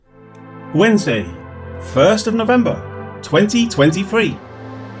Wednesday, 1st of November, 2023.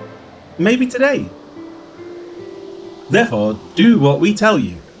 Maybe today. Therefore, do what we tell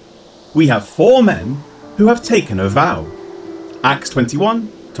you. We have 4 men who have taken a vow. Acts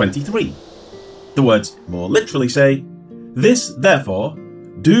 21:23. The words more literally say, "This, therefore,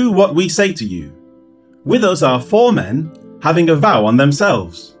 do what we say to you. With us are 4 men having a vow on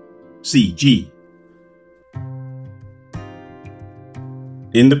themselves." CG.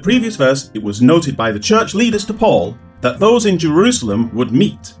 In the previous verse, it was noted by the church leaders to Paul that those in Jerusalem would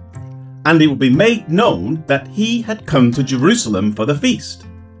meet, and it would be made known that he had come to Jerusalem for the feast.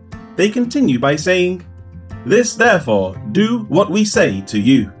 They continue by saying, "This therefore do what we say to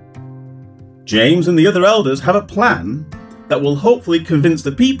you." James and the other elders have a plan that will hopefully convince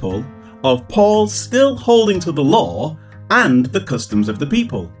the people of Paul still holding to the law and the customs of the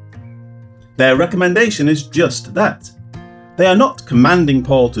people. Their recommendation is just that. They are not commanding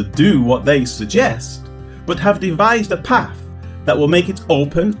Paul to do what they suggest, but have devised a path that will make it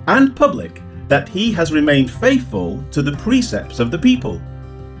open and public that he has remained faithful to the precepts of the people.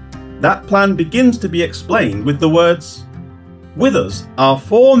 That plan begins to be explained with the words, "With us are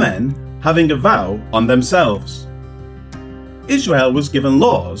 4 men having a vow on themselves." Israel was given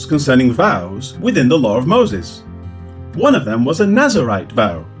laws concerning vows within the law of Moses. One of them was a Nazirite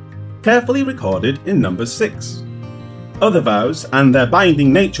vow, carefully recorded in Numbers 6. Other vows and their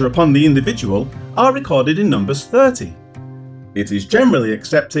binding nature upon the individual are recorded in Numbers 30. It is generally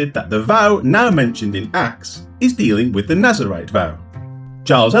accepted that the vow now mentioned in Acts is dealing with the Nazirite vow.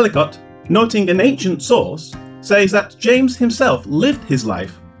 Charles Ellicott, noting an ancient source, says that James himself lived his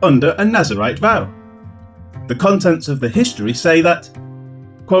life under a Nazirite vow. The contents of the history say that,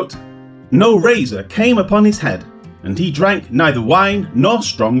 quote, "No razor came upon his head, and he drank neither wine nor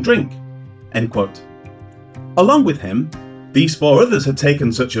strong drink," end quote. Along with him, these 4 others had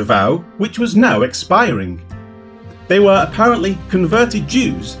taken such a vow, which was now expiring. They were apparently converted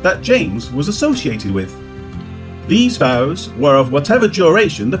Jews that James was associated with. These vows were of whatever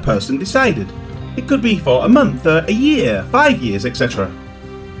duration the person decided. It could be for a month, a year, 5 years, etc.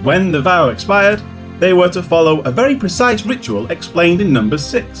 When the vow expired, they were to follow a very precise ritual explained in Numbers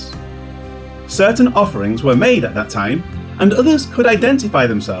 6. Certain offerings were made at that time, and others could identify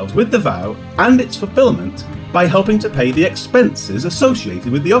themselves with the vow and its fulfillment by helping to pay the expenses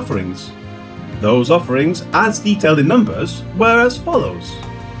associated with the offerings. Those offerings, as detailed in Numbers, were as follows.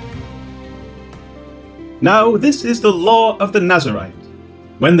 "Now this is the law of the Nazirite.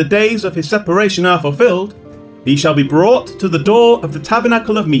 When the days of his separation are fulfilled, he shall be brought to the door of the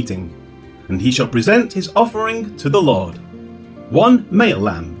tabernacle of meeting, and he shall present his offering to the Lord. 1 male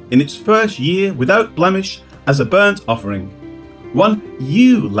lamb in its first year without blemish as a burnt offering. 1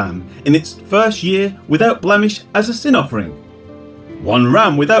 ewe lamb in its first year without blemish as a sin offering. 1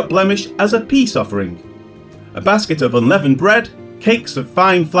 ram without blemish as a peace offering. A basket of unleavened bread, cakes of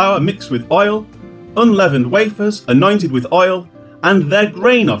fine flour mixed with oil, unleavened wafers anointed with oil, and their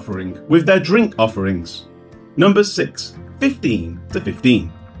grain offering with their drink offerings." Numbers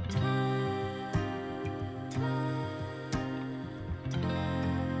 6:15-15.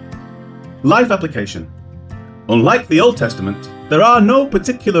 Life application. Unlike the Old Testament, there are no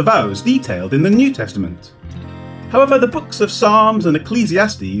particular vows detailed in the New Testament. However, the books of Psalms and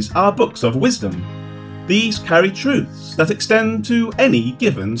Ecclesiastes are books of wisdom. These carry truths that extend to any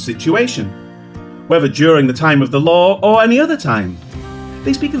given situation, whether during the time of the law or any other time.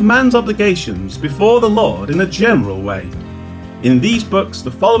 They speak of man's obligations before the Lord in a general way. In these books,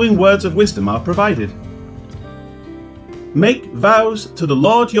 the following words of wisdom are provided. "Make vows to the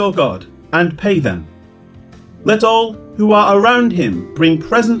Lord your God and pay them. Let all who are around him bring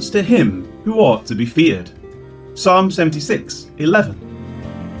presents to him who ought to be feared." Psalm 76:11.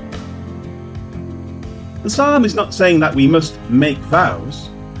 The psalm is not saying that we must make vows.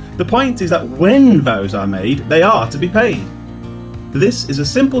 The point is that when vows are made, they are to be paid. This is a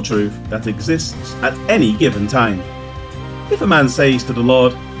simple truth that exists at any given time. If a man says to the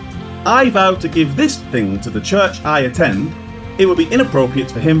Lord, "I vow to give this thing to the church I attend," it would be inappropriate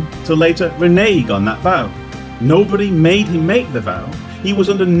for him to later renege on that vow. Nobody made him make the vow. He was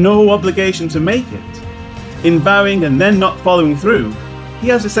under no obligation to make it. In vowing and then not following through, he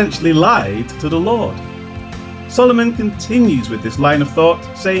has essentially lied to the Lord. Solomon continues with this line of thought,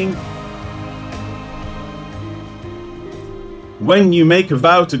 saying, "When you make a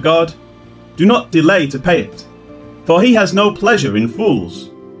vow to God, do not delay to pay it, for he has no pleasure in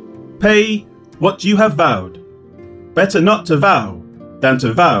fools. Pay what you have vowed. Better not to vow than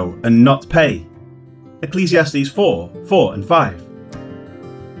to vow and not pay." Ecclesiastes 4:4 and 5.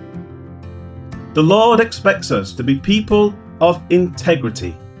 The Lord expects us to be people of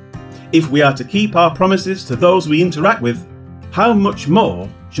integrity. If we are to keep our promises to those we interact with, how much more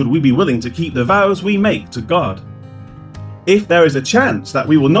should we be willing to keep the vows we make to God? If there is a chance that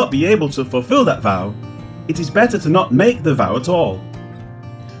we will not be able to fulfill that vow, it is better to not make the vow at all.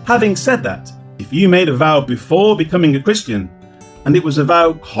 Having said that, if you made a vow before becoming a Christian, and it was a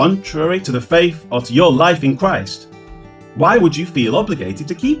vow contrary to the faith or to your life in Christ, why would you feel obligated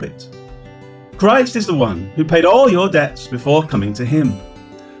to keep it? Christ is the one who paid all your debts before coming to Him.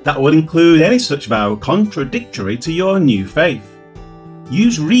 That would include any such vow contradictory to your new faith.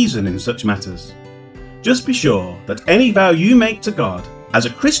 Use reason in such matters. Just be sure that any vow you make to God as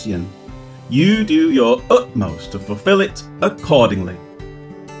a Christian, you do your utmost to fulfill it accordingly.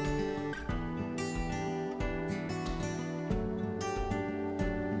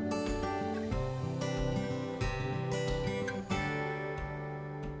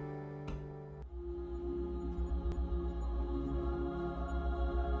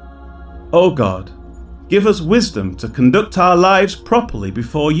 O God, give us wisdom to conduct our lives properly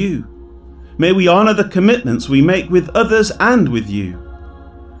before you. May we honour the commitments we make with others and with you.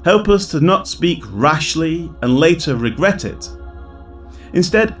 Help us to not speak rashly and later regret it.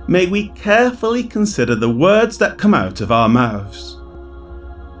 Instead, may we carefully consider the words that come out of our mouths.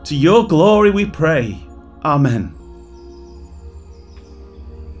 To your glory we pray. Amen.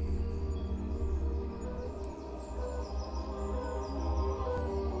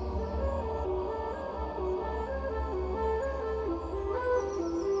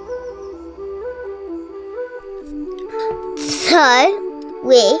 So,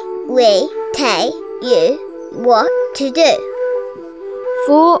 we tell you what to do.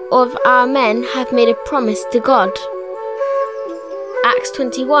 4 of our men have made a promise to God. Acts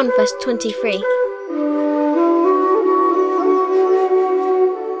 21 verse 23.